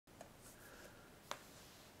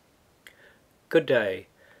Good day.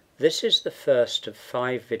 This is the first of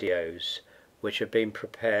 5 videos which have been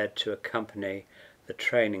prepared to accompany the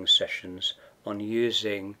training sessions on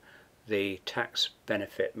using the tax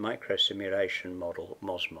benefit microsimulation model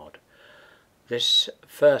MOZMOD. This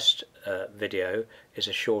first video is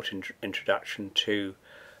a short introduction to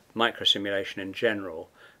microsimulation in general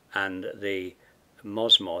and the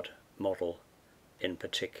MOZMOD model in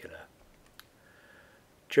particular.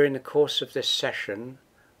 During the course of this session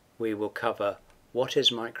we will cover what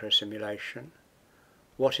is microsimulation,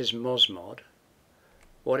 what is MOZMOD,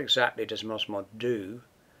 what exactly does MOZMOD do,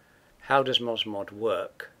 how does MOZMOD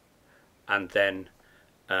work, and then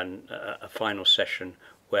a final session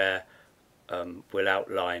where we'll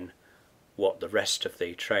outline what the rest of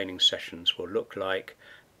the training sessions will look like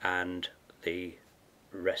and the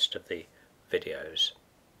rest of the videos.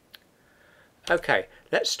 Okay,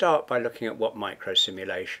 let's start by looking at what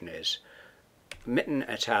microsimulation is. Mitten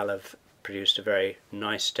et al. Have produced a very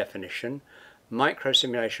nice definition.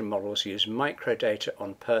 Microsimulation models use microdata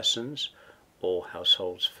on persons or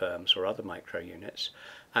households, firms or other microunits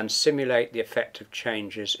and simulate the effect of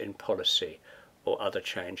changes in policy or other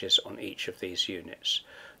changes on each of these units.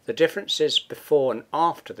 The differences before and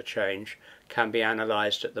after the change can be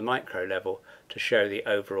analysed at the micro level to show the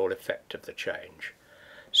overall effect of the change.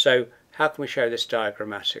 So how can we show this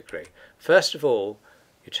diagrammatically? First of all,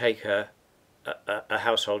 you take a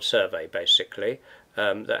household survey basically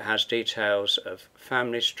that has details of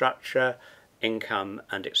family structure, income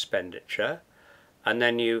and expenditure, and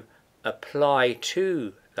then you apply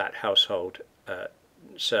to that household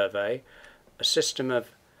survey a system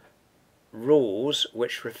of rules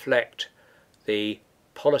which reflect the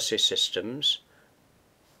policy systems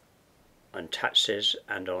on taxes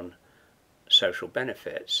and on social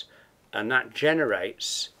benefits, and that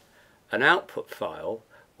generates an output file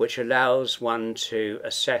which allows one to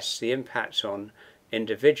assess the impacts on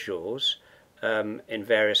individuals in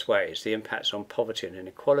various ways, the impacts on poverty and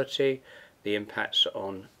inequality, the impacts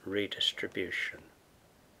on redistribution.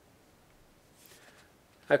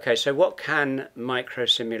 Okay, so what can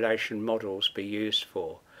microsimulation models be used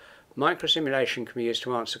for? Microsimulation can be used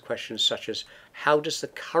to answer questions such as how does the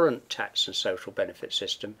current tax and social benefit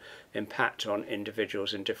system impact on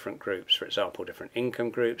individuals in different groups, for example different income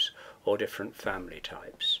groups or different family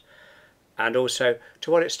types, and also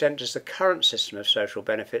to what extent does the current system of social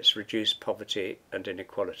benefits reduce poverty and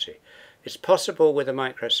inequality. It's possible with a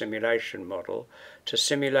microsimulation model to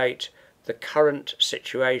simulate the current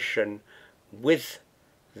situation with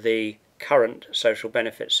the current social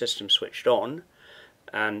benefit system switched on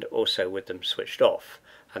and also with them switched off,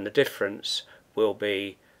 and the difference will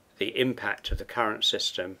be the impact of the current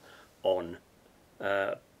system on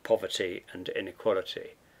poverty and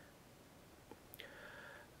inequality.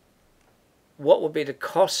 What would be the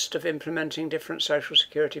cost of implementing different social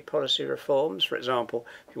security policy reforms? For example,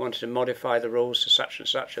 if you wanted to modify the rules to such and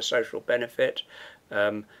such a social benefit,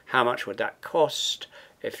 how much would that cost?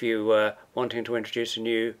 If you were wanting to introduce a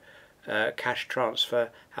new cash transfer,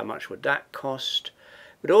 how much would that cost?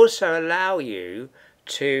 It would also allow you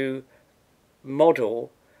to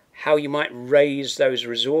model how you might raise those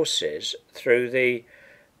resources through the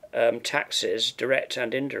taxes, direct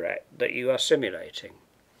and indirect, that you are simulating.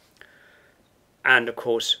 And of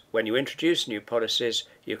course, when you introduce new policies,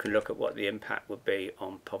 you can look at what the impact would be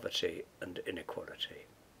on poverty and inequality.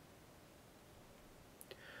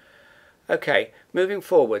 Okay, moving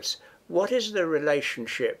forwards, what is the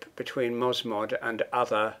relationship between MOZMOD and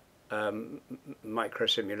other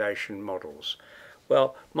microsimulation models?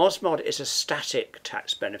 Well, MOZMOD is a static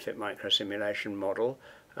tax benefit microsimulation model,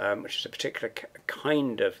 which is a particular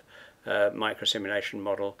kind of microsimulation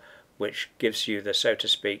model which gives you the, so to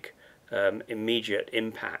speak, immediate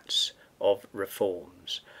impacts of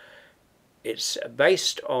reforms. It's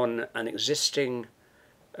based on an existing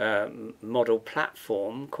model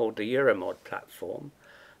platform called the UNU-WIDER platform,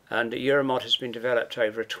 and UNU-WIDER has been developed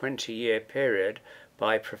over a 20-year period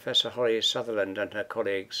by Professor Holly Sutherland and her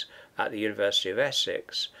colleagues at the University of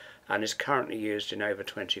Essex, and is currently used in over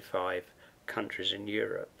 25 countries in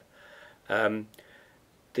Europe.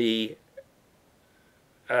 The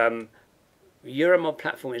UNU-WIDER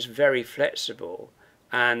platform is very flexible,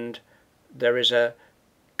 and there is a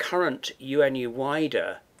current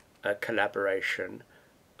UNU-WIDER collaboration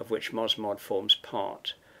of which MOZMOD forms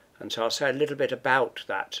part, and so I'll say a little bit about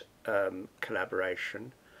that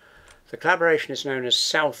collaboration. The collaboration is known as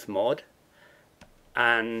SOUTHMOD,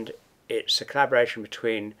 and it's a collaboration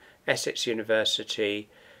between Essex University,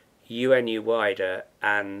 UNU-WIDER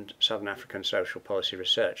and Southern African Social Policy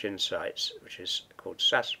Research Insights, which is called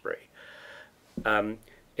SASPRI.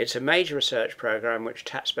 It's a major research program which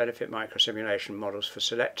tax benefit microsimulation models for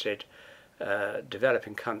selected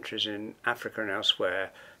developing countries in Africa and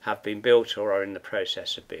elsewhere have been built or are in the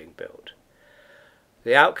process of being built.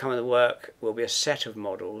 The outcome of the work will be a set of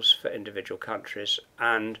models for individual countries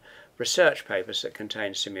and research papers that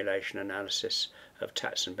contain simulation analysis of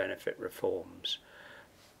tax and benefit reforms.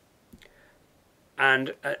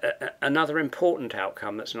 And another important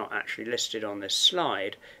outcome that's not actually listed on this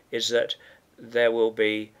slide is that there will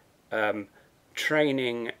be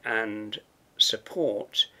training and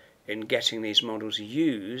support in getting these models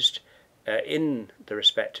used in the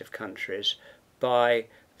respective countries by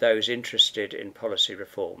those interested in policy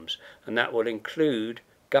reforms, and that will include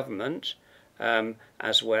government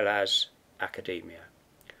as well as academia.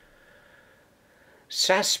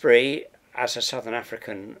 SASPRI, as a Southern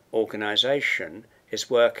African organisation, is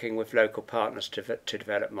working with local partners to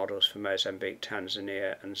develop models for Mozambique,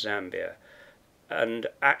 Tanzania and Zambia. And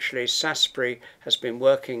actually SASPRI has been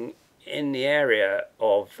working in the area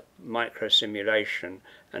of microsimulation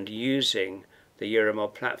and using the UNU-WIDER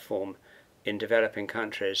platform in developing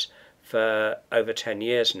countries for over 10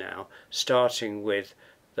 years now, starting with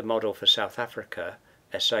the model for South Africa,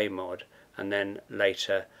 SOUTHMOD, and then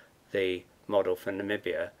later the model for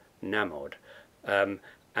Namibia, NAMOD.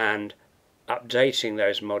 And updating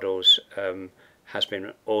those models has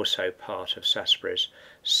been also part of SASPRI's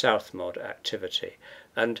SOUTHMOD activity.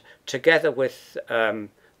 And together with the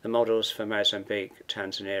models for Mozambique,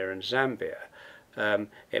 Tanzania and Zambia,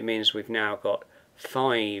 it means we've now got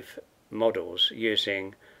 5 models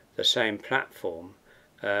using the same platform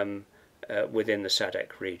within the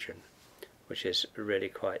SADC region, which is really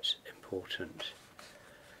quite important.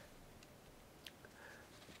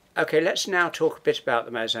 Okay, let's now talk a bit about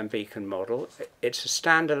the Mozambican model. It's a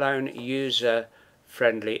standalone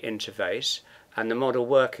user-friendly interface, and the model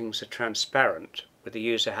workings are transparent, with the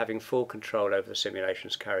user having full control over the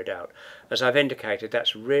simulations carried out. As I've indicated,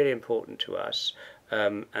 that's really important to us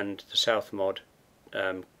and the SOUTHMOD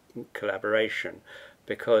collaboration,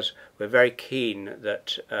 because we're very keen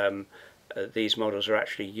that these models are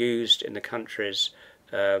actually used in the countries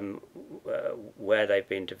where they've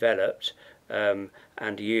been developed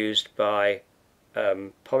and used by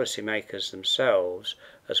policymakers themselves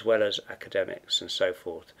as well as academics and so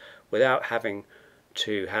forth, without having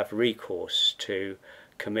to have recourse to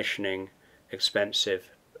commissioning expensive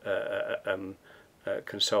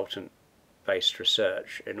consultant-based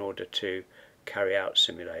research in order to carry out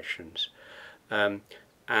simulations.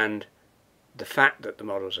 And the fact that the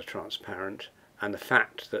models are transparent and the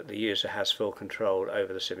fact that the user has full control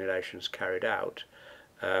over the simulations carried out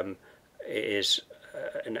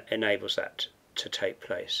enables that to take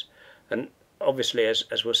place. And obviously,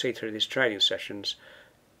 as we'll see through these training sessions,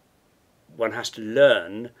 one has to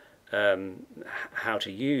learn how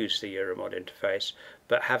to use the UNU-WIDER interface,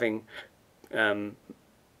 but having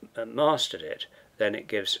mastered it, then it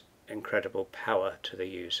gives incredible power to the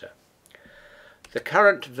user. The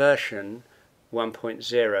current version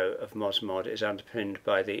 1.0 of MOZMOD is underpinned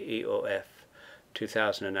by the EOF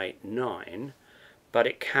 2008-9, but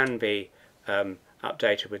it can be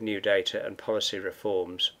updated with new data and policy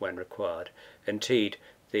reforms when required. Indeed,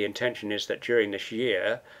 the intention is that during this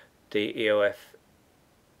year, the EOF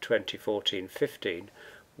 2014-15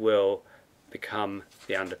 will become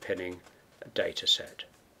the underpinning data set.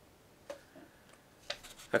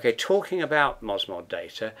 Okay, talking about MOZMOD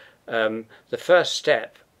data, the first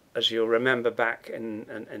step, as you'll remember back in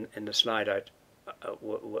the slide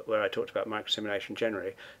where I talked about microsimulation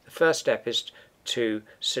generally, the first step is to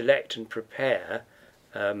select and prepare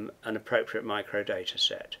an appropriate microdata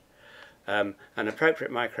set. An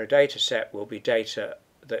appropriate microdata set will be data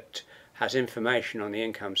that has information on the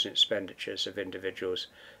incomes and expenditures of individuals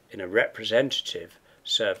in a representative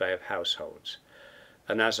survey of households.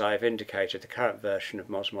 And as I've indicated, the current version of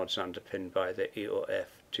MOZMOD is underpinned by the EOF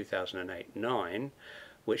 2008-9,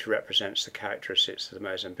 which represents the characteristics of the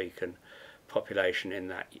Mozambican population in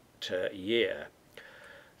that year.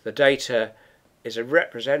 The data is a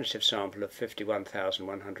representative sample of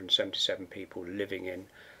 51,177 people living in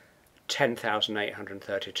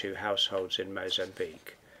 10,832 households in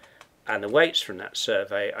Mozambique, and the weights from that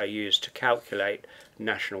survey are used to calculate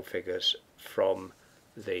national figures from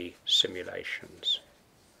the simulations.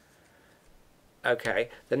 Okay,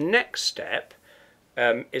 the next step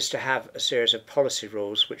is to have a series of policy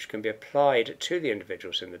rules which can be applied to the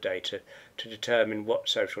individuals in the data to determine what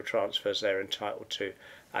social transfers they're entitled to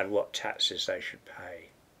and what taxes they should pay.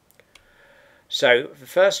 So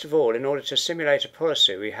first of all, in order to simulate a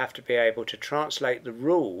policy, we have to be able to translate the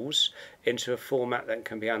rules into a format that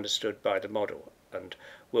can be understood by the model. and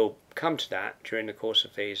we'll come to that during the course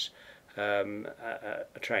of these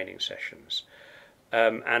training sessions,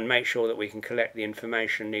 and make sure that we can collect the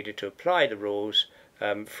information needed to apply the rules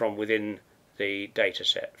from within the data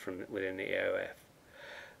set, from within the EOF.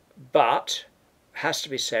 But has to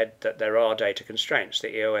be said that there are data constraints. The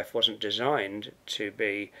EOF wasn't designed to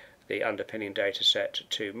be the underpinning data set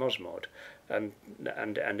to MOZMOD,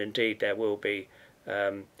 and indeed there will be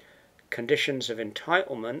conditions of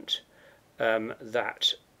entitlement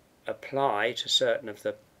that apply to certain of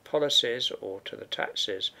the policies or to the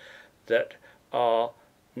taxes that are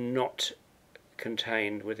not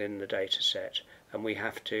contained within the data set, and we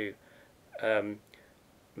have to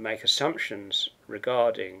make assumptions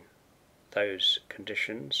regarding those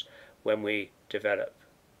conditions when we develop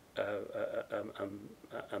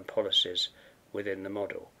policies within the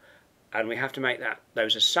model. And we have to make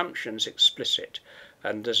those assumptions explicit,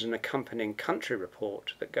 and there's an accompanying country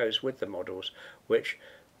report that goes with the models which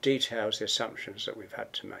details the assumptions that we've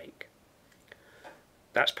had to make.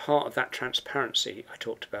 That's part of that transparency I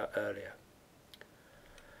talked about earlier.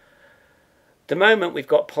 At the moment we've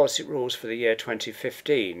got policy rules for the year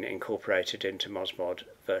 2015 incorporated into MOZMOD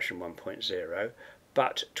version 1.0,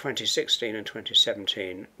 but 2016 and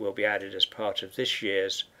 2017 will be added as part of this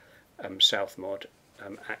year's SOUTHMOD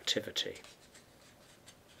activity.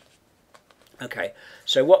 Okay,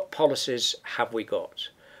 so what policies have we got?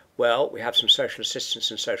 Well, we have some social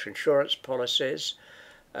assistance and social insurance policies,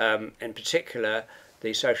 in particular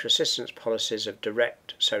the social assistance policies of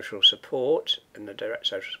direct social support in the direct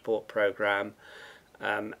social support programme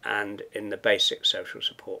and in the basic social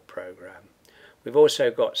support programme. We've also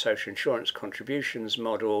got social insurance contributions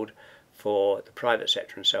modelled for the private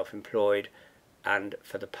sector and self-employed and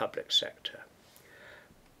for the public sector.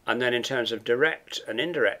 And then in terms of direct and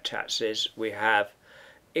indirect taxes, we have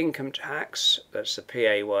income tax, that's the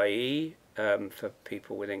PAYE for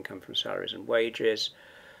people with income from salaries and wages,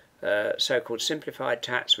 so-called simplified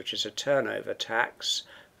tax, which is a turnover tax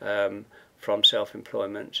from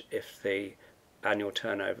self-employment if the annual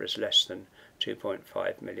turnover is less than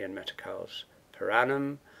 2.5 million metacals per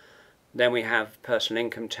annum. Then we have personal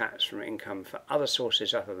income tax from income for other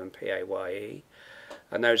sources other than PAYE,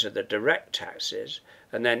 and those are the direct taxes.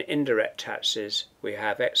 And then indirect taxes, we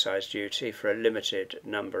have excise duty for a limited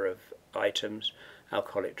number of items,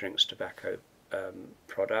 alcoholic drinks, tobacco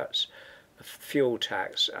products, a fuel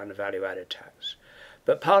tax and a value-added tax.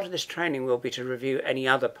 But part of this training will be to review any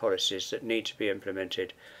other policies that need to be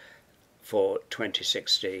implemented for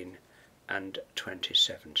 2016 and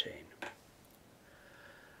 2017.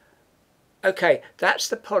 Okay, that's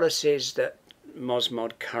the policies that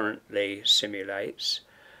MOZMOD currently simulates.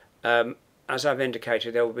 As I've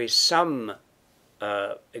indicated, there will be some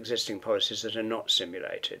existing policies that are not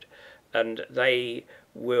simulated, and they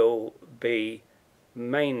will be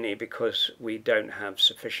mainly because we don't have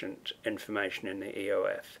sufficient information in the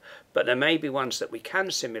EOF. But there may be ones that we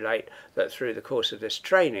can simulate that through the course of this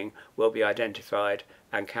training will be identified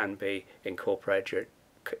and can be incorporated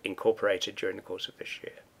during the course of this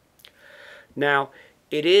year. Now,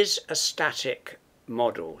 it is a static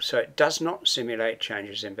model, so it does not simulate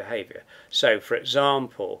changes in behaviour. So, for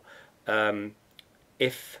example,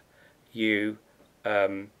 if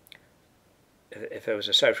there was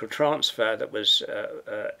a social transfer that was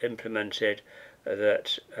implemented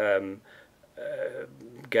that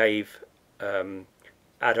gave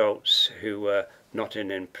adults who were not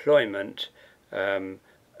in employment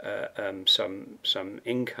some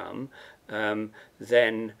income,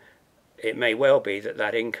 then it may well be that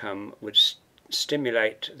that income would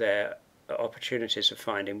stimulate their opportunities of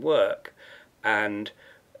finding work, and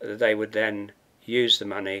they would then use the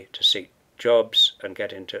money to seek jobs and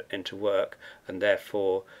get into work, and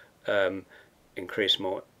therefore increase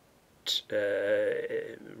more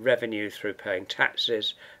revenue through paying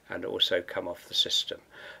taxes and also come off the system.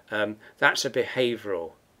 That's a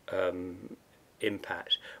behavioural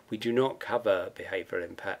impact. We do not cover behavioural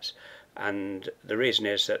impacts, and the reason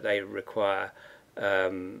is that they require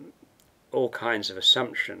all kinds of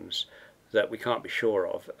assumptions that we can't be sure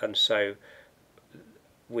of, and so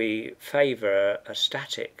we favour a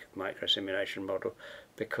static microsimulation model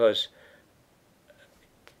because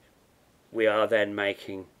we are then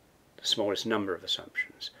making the smallest number of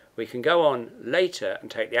assumptions. We can go on later and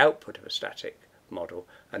take the output of a static model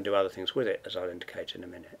and do other things with it, as I'll indicate in a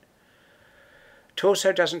minute. It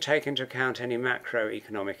also doesn't take into account any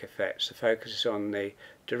macroeconomic effects. The focus is on the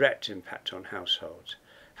direct impact on households.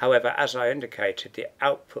 However, as I indicated, the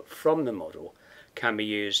output from the model can be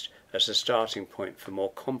used as the starting point for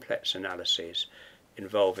more complex analyses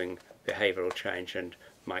involving behavioural change and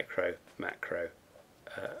micro-macro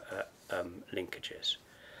linkages.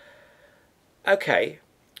 Okay,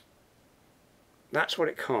 that's what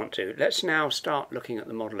it can't do. Let's now start looking at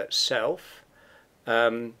the model itself.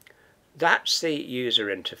 That's the user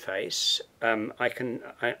interface. I'm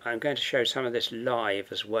going to show some of this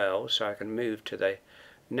live as well, so I can move to the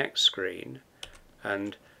next screen.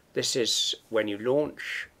 And this is when you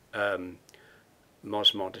launch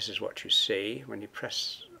MOZMOD. This is what you see when you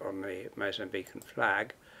press on the Mozambican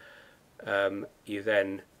flag. You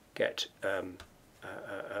then get a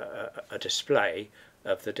display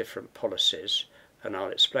of the different policies, and I'll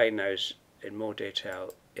explain those in more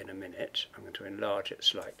detail in a minute. I'm going to enlarge it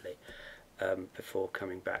slightly before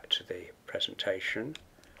coming back to the presentation.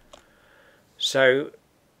 So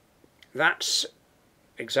that's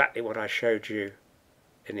exactly what I showed you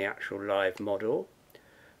in the actual live model.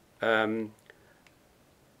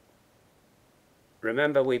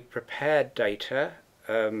 Remember, we prepared data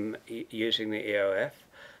using the EOF.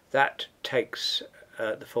 That takes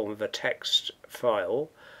the form of a text file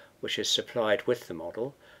which is supplied with the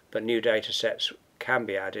model, but new data sets can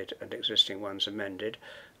be added and existing ones amended,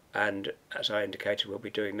 and as I indicated, we'll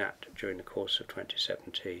be doing that during the course of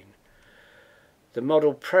 2017. The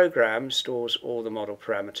model program stores all the model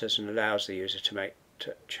parameters and allows the user to make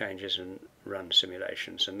changes and run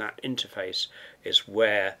simulations, and that interface is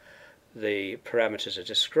where the parameters are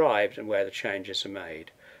described and where the changes are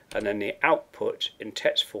made. And then the output in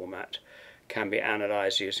text format can be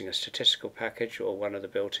analysed using a statistical package or one of the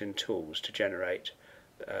built-in tools to generate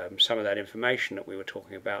some of that information that we were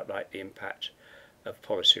talking about, like the impact of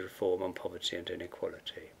policy reform on poverty and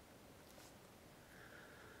inequality.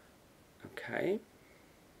 Okay.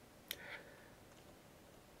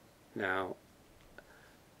 Now,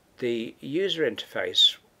 the user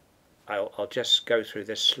interface, I'll just go through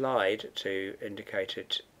this slide to indicate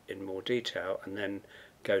it in more detail, and then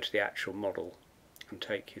go to the actual model and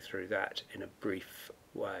take you through that in a brief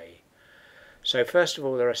way. So first of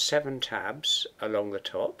all, there are 7 tabs along the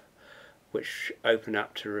top which open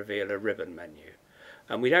up to reveal a ribbon menu,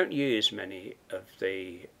 and we don't use many of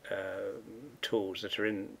the tools that are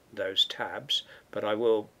in those tabs, but I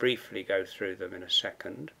will briefly go through them in a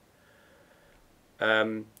second.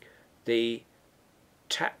 The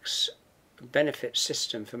tax benefit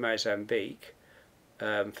system for Mozambique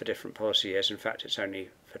for different policy years, in fact it's only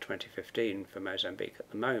for 2015 for Mozambique at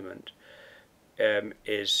the moment,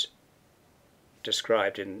 is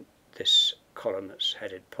described in this column that's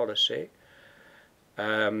headed policy,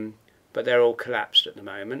 but they're all collapsed at the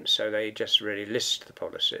moment, so they just really list the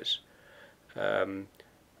policies.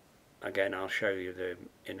 Again, I'll show you them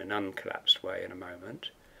in an uncollapsed way in a moment.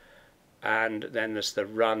 And then there's the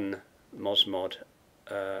Run MOZMOD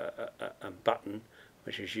button,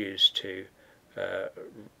 which is used to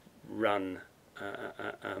run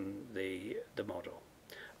the model,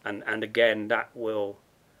 and again that we'll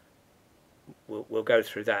go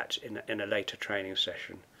through that in a later training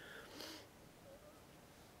session.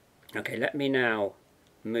 Okay, let me now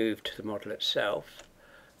move to the model itself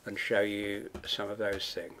and show you some of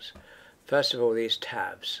those things. First of all, these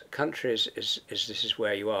tabs. Countries this is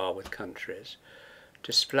where you are with countries.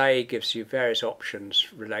 Display gives you various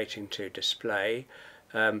options relating to display.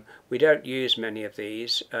 We don't use many of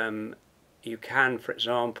these. You can, for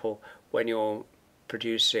example, when you're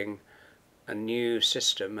producing a new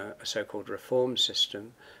system, a so-called reform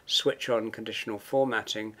system, switch on conditional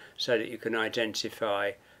formatting so that you can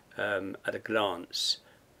identify at a glance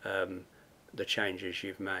the changes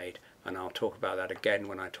you've made. And I'll talk about that again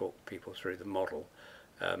when I talk people through the model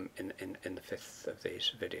in the 5th of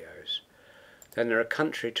these videos. Then there are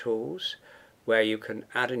country tools where you can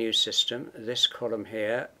add a new system. This column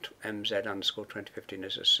here, MZ_2015,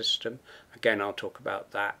 is a system. Again, I'll talk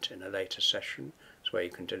about that in a later session. It's where you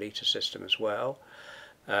can delete a system as well.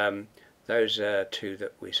 Those are 2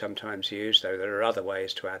 that we sometimes use, though there are other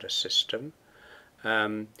ways to add a system.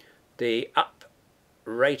 The up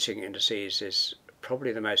rating indices is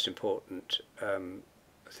probably the most important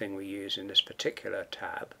thing we use in this particular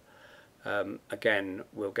tab. Again,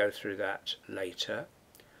 we'll go through that later.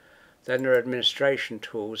 Then there are administration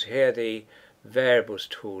tools. Here the variables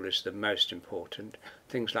tool is the most important.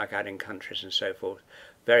 Things like adding countries and so forth,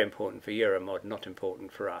 very important for UNU-WIDER, not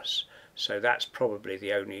important for us. So that's probably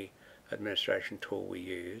the only administration tool we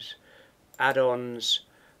use. Add-ons.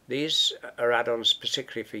 These are add-ons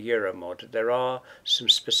particularly for UNU-WIDER. There are some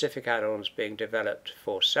specific add-ons being developed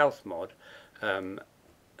for SOUTHMOD,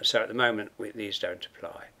 so at the moment these don't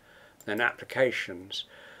apply. Then applications.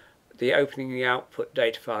 The opening the output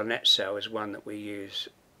data file net cell is one that we use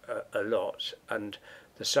a lot, and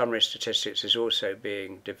the summary statistics is also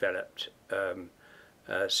being developed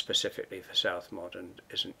specifically for SOUTHMOD and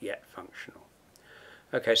isn't yet functional.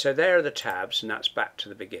 Okay, so there are the tabs, and that's back to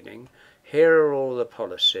the beginning. Here are all the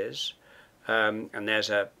policies, and there's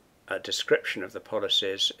a description of the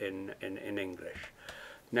policies in English.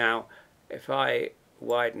 Now, if I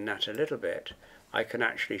widen that a little bit, I can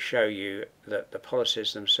actually show you that the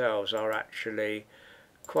policies themselves are actually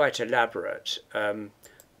quite elaborate,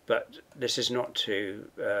 but this is not to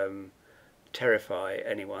terrify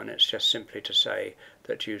anyone. It's just simply to say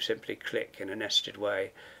that you simply click in a nested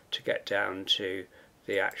way to get down to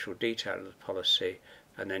the actual detail of the policy,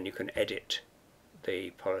 and then you can edit the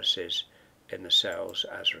policies in the cells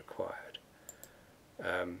as required.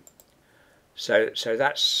 So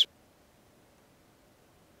that's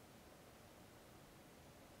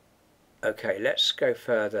okay. Let's go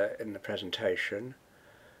further in the presentation.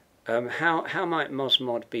 How might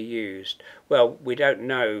MOZMOD be used? Well, we don't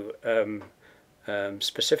know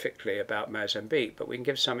specifically about Mozambique, but we can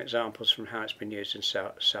give some examples from how it's been used in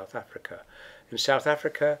South Africa. In South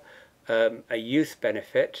Africa, a youth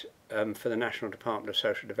benefit for the National Department of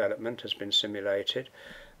Social Development has been simulated,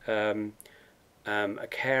 a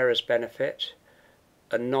carer's benefit,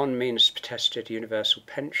 a non-means tested universal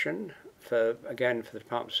pension for the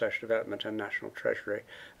Department of Social Development and National Treasury,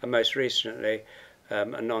 and most recently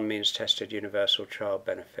a non-means tested universal child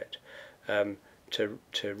benefit to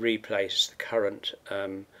replace the current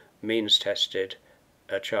means tested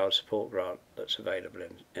child support grant that's available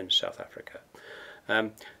in South Africa.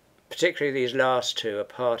 Particularly these last two are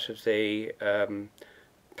part of the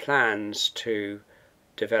plans to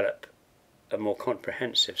develop a more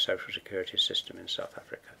comprehensive social security system in South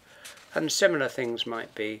Africa. And similar things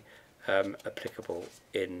might be applicable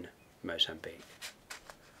in Mozambique.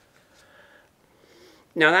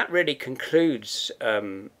 Now that really concludes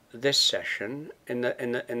this session. In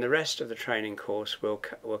the rest of the training course, we'll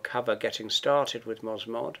cover getting started with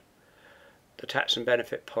MOZMOD, the tax and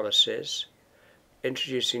benefit policies,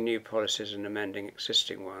 introducing new policies and amending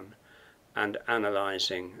existing one, and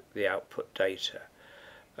analysing the output data.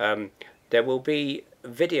 There will be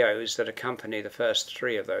videos that accompany the first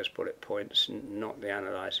three of those bullet points, not the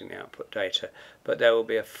analysing the output data, but there will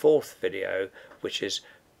be a fourth video which is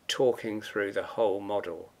talking through the whole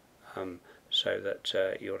model, so that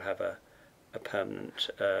you'll have a permanent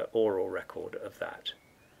oral record of that.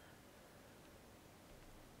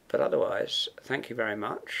 But otherwise, thank you very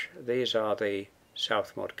much. These are the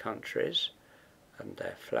SOUTHMOD countries and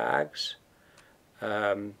their flags,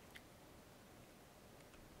 and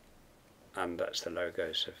that's the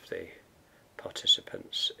logos of the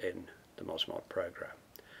participants in the MOZMOD program.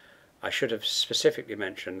 I should have specifically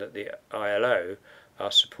mentioned that the ILO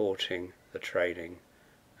are supporting the training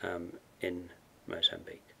in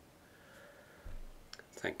Mozambique.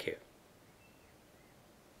 Thank you.